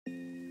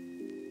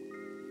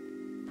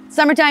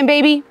Summertime,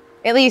 baby,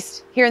 at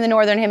least here in the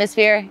Northern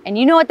Hemisphere. And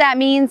you know what that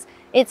means?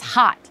 It's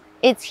hot,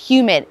 it's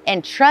humid,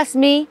 and trust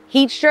me,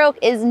 heat stroke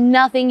is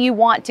nothing you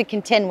want to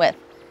contend with.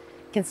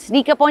 It can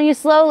sneak up on you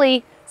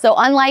slowly, so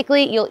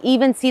unlikely you'll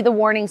even see the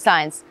warning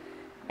signs.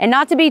 And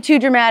not to be too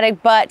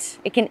dramatic, but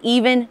it can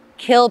even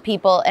kill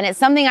people, and it's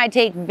something I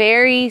take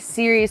very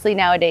seriously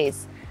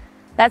nowadays.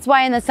 That's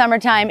why in the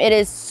summertime, it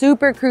is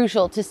super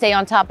crucial to stay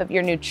on top of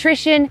your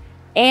nutrition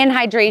and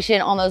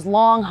hydration on those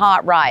long,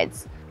 hot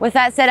rides. With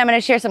that said, I'm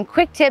gonna share some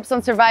quick tips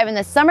on surviving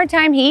the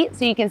summertime heat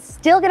so you can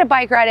still get a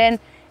bike ride in,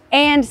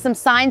 and some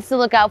signs to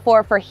look out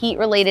for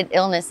heat-related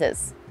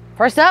illnesses.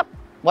 First up,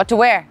 what to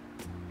wear.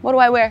 What do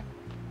I wear?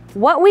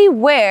 What we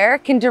wear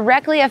can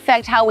directly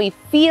affect how we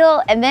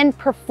feel and then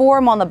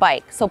perform on the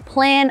bike, so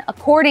plan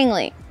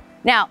accordingly.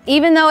 Now,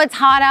 even though it's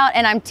hot out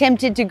and I'm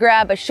tempted to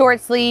grab a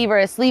short sleeve or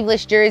a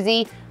sleeveless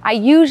jersey, I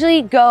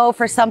usually go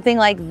for something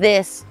like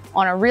this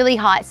on a really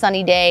hot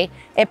sunny day.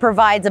 It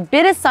provides a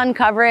bit of sun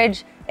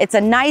coverage. It's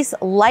a nice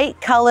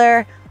light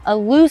color, a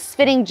loose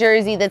fitting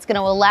jersey that's gonna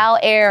allow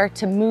air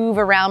to move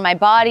around my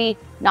body,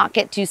 not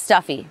get too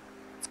stuffy.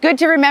 It's good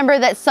to remember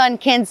that sun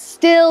can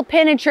still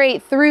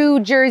penetrate through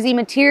jersey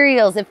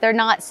materials if they're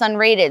not sun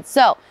rated.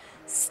 So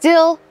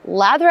still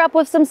lather up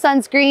with some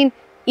sunscreen,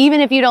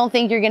 even if you don't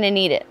think you're gonna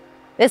need it.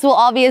 This will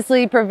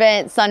obviously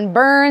prevent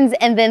sunburns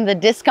and then the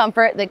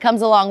discomfort that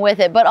comes along with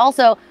it. But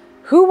also,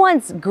 who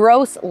wants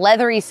gross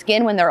leathery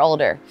skin when they're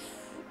older?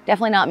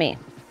 Definitely not me.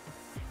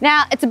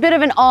 Now, it's a bit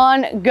of an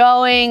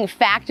ongoing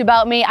fact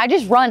about me. I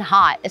just run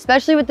hot,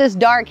 especially with this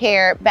dark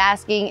hair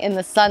basking in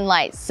the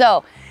sunlight.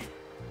 So,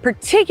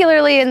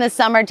 particularly in the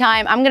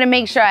summertime, I'm gonna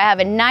make sure I have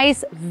a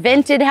nice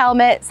vented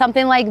helmet,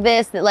 something like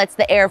this that lets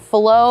the air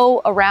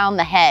flow around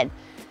the head.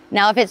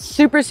 Now, if it's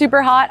super,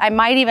 super hot, I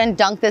might even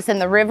dunk this in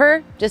the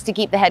river just to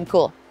keep the head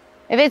cool.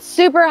 If it's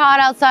super hot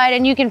outside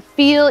and you can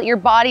feel your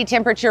body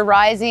temperature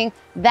rising,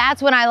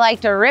 that's when I like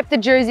to rip the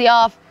jersey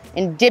off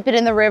and dip it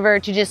in the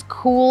river to just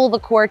cool the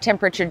core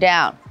temperature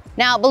down.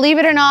 Now, believe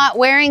it or not,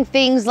 wearing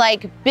things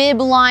like bib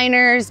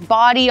liners,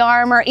 body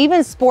armor,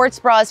 even sports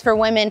bras for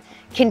women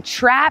can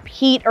trap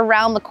heat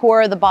around the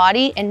core of the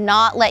body and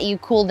not let you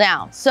cool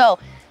down. So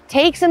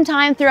take some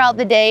time throughout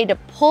the day to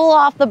pull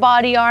off the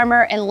body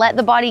armor and let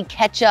the body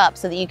catch up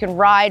so that you can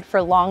ride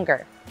for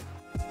longer.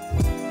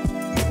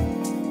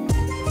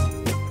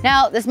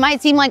 Now, this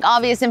might seem like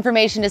obvious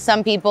information to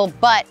some people,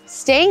 but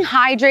staying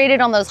hydrated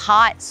on those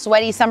hot,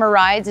 sweaty summer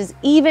rides is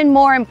even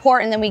more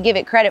important than we give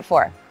it credit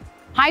for.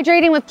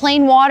 Hydrating with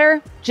plain water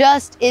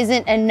just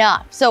isn't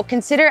enough. So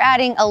consider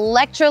adding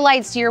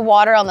electrolytes to your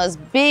water on those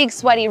big,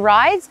 sweaty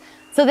rides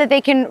so that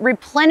they can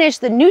replenish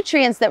the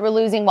nutrients that we're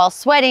losing while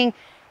sweating,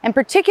 and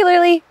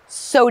particularly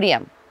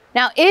sodium.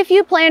 Now, if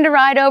you plan to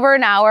ride over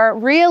an hour,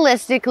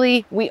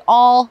 realistically, we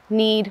all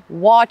need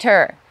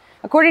water.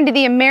 According to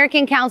the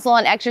American Council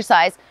on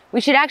Exercise, we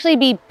should actually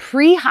be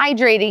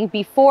pre-hydrating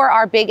before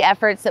our big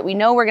efforts that we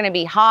know we're gonna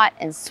be hot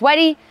and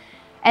sweaty,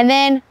 and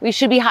then we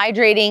should be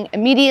hydrating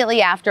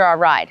immediately after our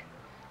ride.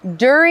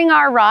 During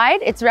our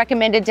ride, it's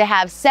recommended to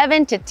have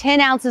 7 to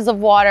 10 ounces of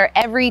water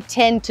every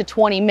 10 to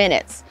 20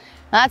 minutes.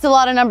 Now, that's a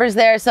lot of numbers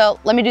there,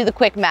 so let me do the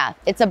quick math.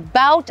 It's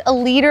about a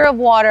liter of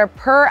water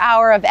per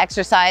hour of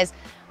exercise.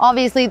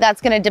 Obviously, that's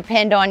gonna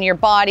depend on your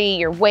body,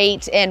 your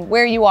weight, and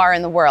where you are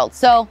in the world.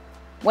 So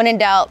when in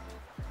doubt,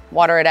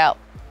 water it out.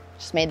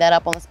 Just made that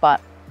up on the spot.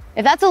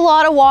 If that's a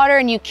lot of water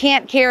and you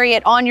can't carry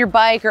it on your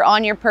bike or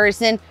on your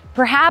person,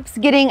 perhaps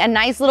getting a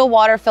nice little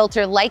water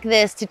filter like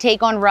this to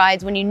take on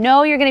rides when you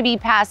know you're gonna be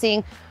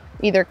passing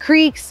either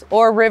creeks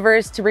or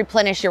rivers to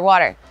replenish your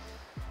water.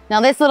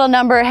 Now, this little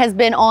number has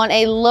been on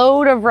a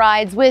load of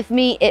rides with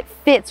me. It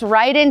fits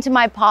right into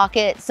my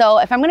pocket. So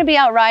if I'm gonna be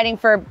out riding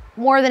for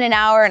more than an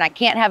hour and I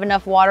can't have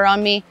enough water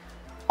on me,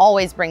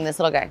 always bring this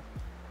little guy.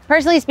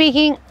 Personally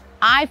speaking,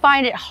 I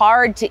find it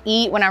hard to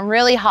eat when I'm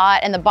really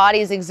hot and the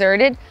body is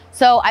exerted.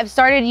 So I've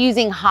started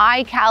using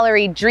high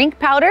calorie drink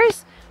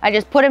powders. I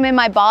just put them in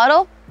my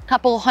bottle, a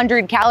couple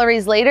hundred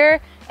calories later,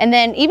 and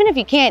then even if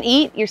you can't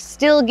eat, you're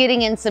still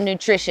getting in some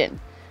nutrition.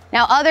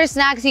 Now, other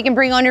snacks you can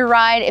bring on your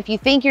ride if you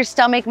think your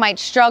stomach might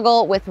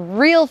struggle with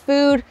real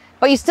food,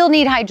 but you still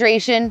need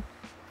hydration,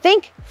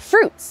 think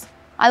fruits.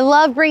 I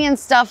love bringing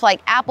stuff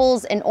like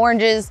apples and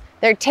oranges.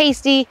 They're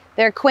tasty,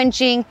 they're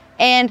quenching,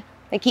 and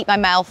they keep my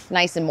mouth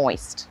nice and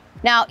moist.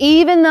 Now,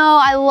 even though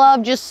I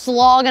love just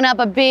slogging up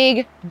a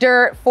big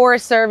dirt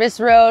Forest Service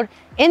road,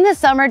 in the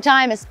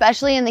summertime,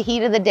 especially in the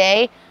heat of the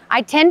day,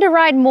 I tend to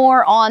ride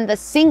more on the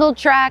single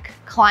track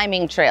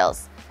climbing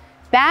trails.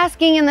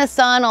 Basking in the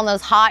sun on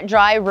those hot,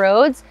 dry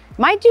roads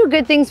might do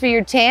good things for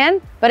your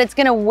tan, but it's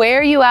gonna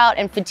wear you out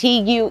and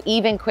fatigue you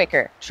even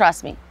quicker,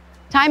 trust me.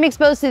 Time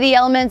exposed to the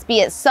elements, be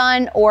it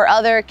sun or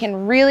other,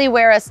 can really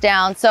wear us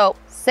down, so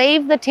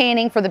save the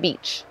tanning for the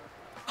beach.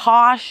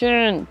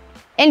 Caution.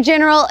 In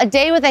general, a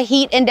day with a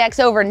heat index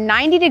over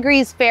 90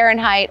 degrees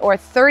Fahrenheit or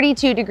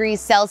 32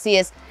 degrees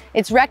Celsius,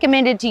 it's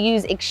recommended to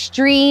use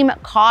extreme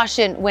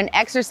caution when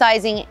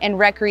exercising and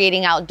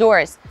recreating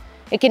outdoors.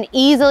 It can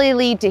easily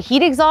lead to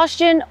heat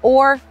exhaustion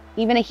or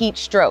even a heat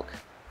stroke.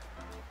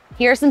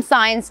 here are some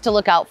signs to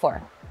look out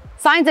for.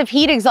 Signs of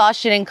heat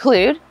exhaustion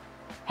include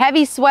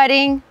heavy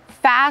sweating,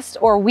 fast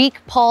or weak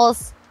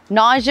pulse,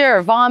 nausea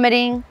or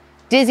vomiting,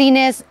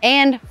 dizziness,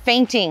 and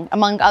fainting,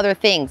 among other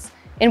things,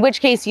 in which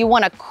case you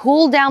want to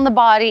cool down the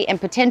body and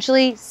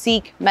potentially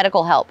seek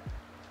medical help.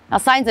 Now,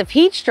 signs of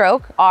heat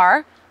stroke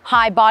are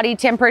high body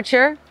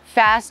temperature,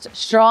 fast,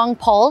 strong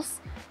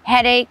pulse,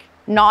 headache,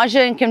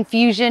 nausea and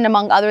confusion,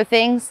 among other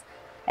things.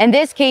 In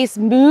this case,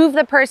 move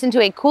the person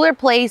to a cooler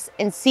place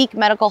and seek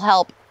medical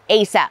help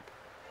ASAP.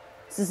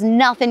 This is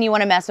nothing you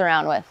want to mess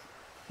around with.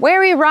 Where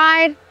we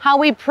ride, how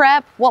we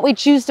prep, what we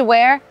choose to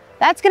wear,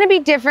 that's going to be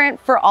different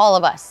for all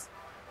of us.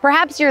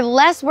 Perhaps you're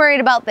less worried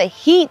about the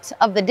heat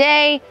of the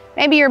day.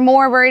 Maybe you're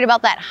more worried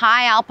about that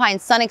high alpine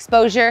sun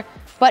exposure.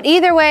 But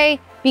either way,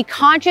 be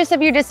conscious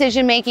of your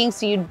decision making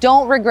so you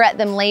don't regret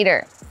them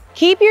later.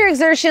 Keep your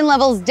exertion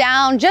levels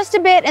down just a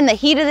bit in the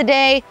heat of the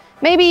day.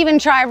 Maybe even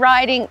try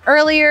riding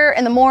earlier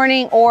in the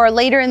morning or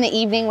later in the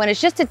evening when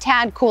it's just a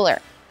tad cooler.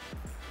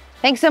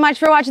 Thanks so much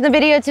for watching the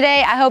video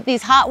today. I hope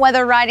these hot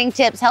weather riding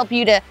tips help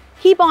you to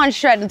keep on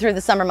shredding through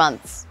the summer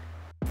months.